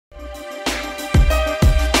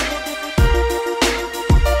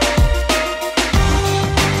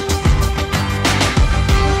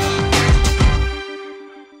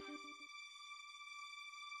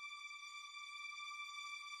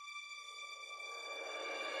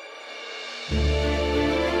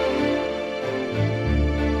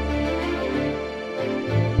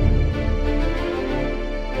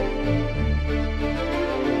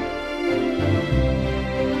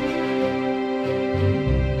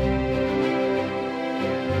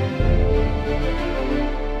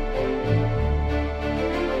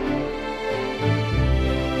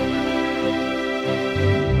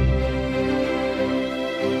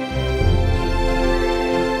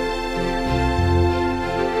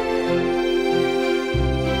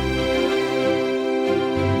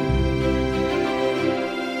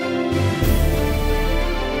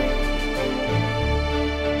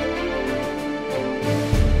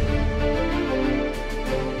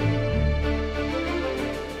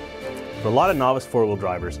For a lot of novice four-wheel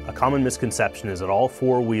drivers, a common misconception is that all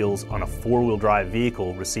four wheels on a four-wheel drive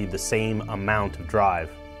vehicle receive the same amount of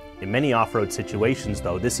drive. In many off-road situations,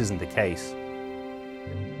 though, this isn't the case.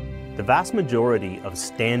 The vast majority of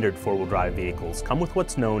standard four-wheel drive vehicles come with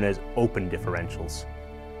what's known as open differentials.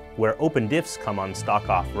 Where open diffs come on stock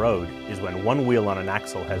off-road is when one wheel on an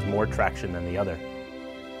axle has more traction than the other.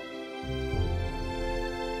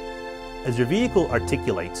 As your vehicle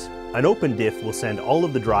articulates, an open diff will send all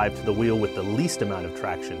of the drive to the wheel with the least amount of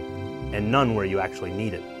traction, and none where you actually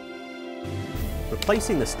need it.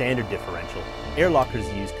 Replacing the standard differential, air lockers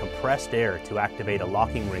use compressed air to activate a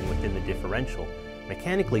locking ring within the differential,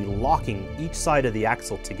 mechanically locking each side of the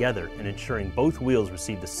axle together and ensuring both wheels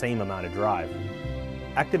receive the same amount of drive.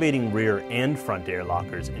 Activating rear and front air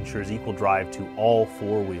lockers ensures equal drive to all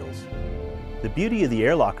four wheels. The beauty of the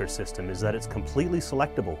air locker system is that it's completely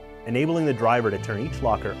selectable, enabling the driver to turn each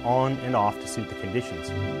locker on and off to suit the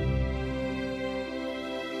conditions.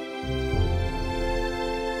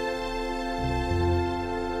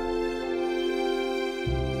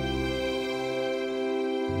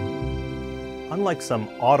 Unlike some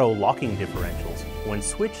auto locking differentials, when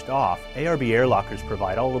switched off, ARB air lockers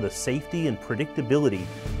provide all of the safety and predictability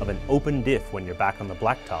of an open diff when you're back on the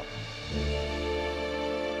blacktop.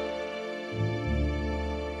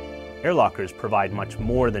 Air lockers provide much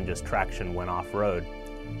more than just traction when off-road.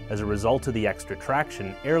 As a result of the extra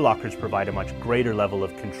traction, air lockers provide a much greater level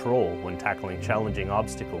of control when tackling challenging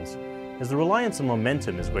obstacles, as the reliance on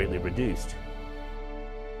momentum is greatly reduced.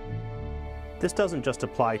 This doesn't just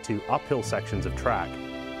apply to uphill sections of track.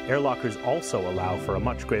 Air lockers also allow for a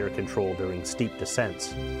much greater control during steep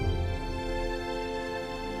descents.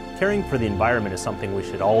 Caring for the environment is something we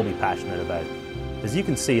should all be passionate about. As you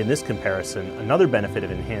can see in this comparison, another benefit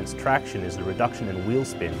of enhanced traction is the reduction in wheel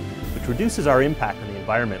spin, which reduces our impact on the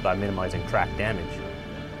environment by minimizing track damage.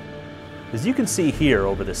 As you can see here,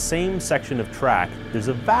 over the same section of track, there's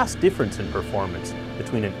a vast difference in performance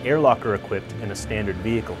between an air locker equipped and a standard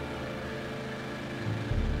vehicle.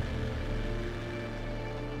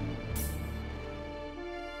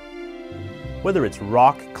 Whether it's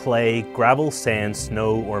rock, clay, gravel, sand,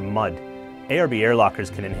 snow, or mud, ARB air lockers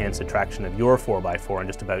can enhance the traction of your 4x4 on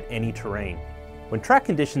just about any terrain. When track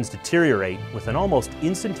conditions deteriorate, with an almost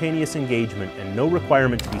instantaneous engagement and no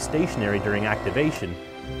requirement to be stationary during activation,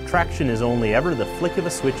 traction is only ever the flick of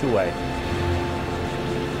a switch away.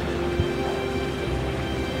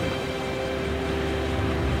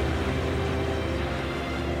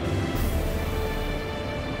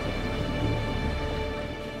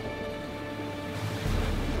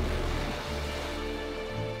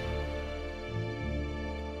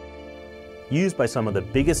 Used by some of the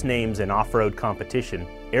biggest names in off-road competition,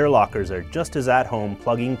 air lockers are just as at home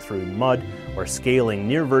plugging through mud or scaling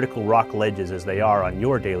near vertical rock ledges as they are on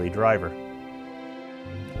your daily driver.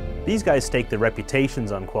 These guys stake their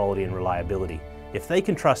reputations on quality and reliability. If they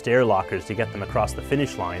can trust air lockers to get them across the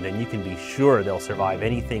finish line, then you can be sure they'll survive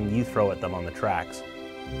anything you throw at them on the tracks.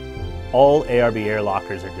 All ARB air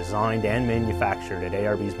lockers are designed and manufactured at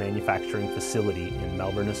ARB's manufacturing facility in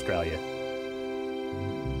Melbourne, Australia.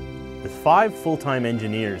 With 5 full-time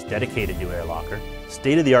engineers dedicated to air locker,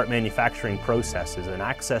 state-of-the-art manufacturing processes, and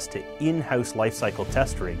access to in-house lifecycle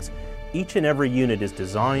test rigs, each and every unit is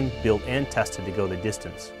designed, built, and tested to go the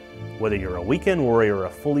distance, whether you're a weekend warrior or a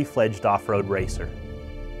fully fledged off-road racer.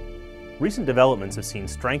 Recent developments have seen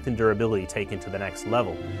strength and durability taken to the next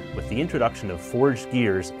level, with the introduction of forged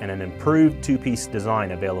gears and an improved two-piece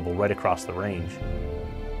design available right across the range.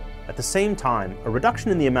 At the same time, a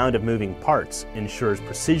reduction in the amount of moving parts ensures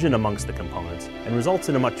precision amongst the components and results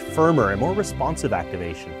in a much firmer and more responsive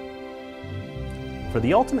activation. For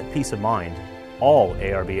the ultimate peace of mind, all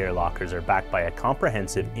ARB air lockers are backed by a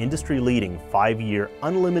comprehensive, industry-leading 5-year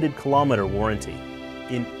unlimited kilometer warranty.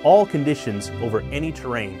 In all conditions over any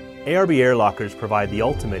terrain, ARB air lockers provide the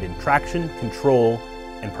ultimate in traction, control,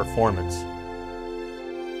 and performance.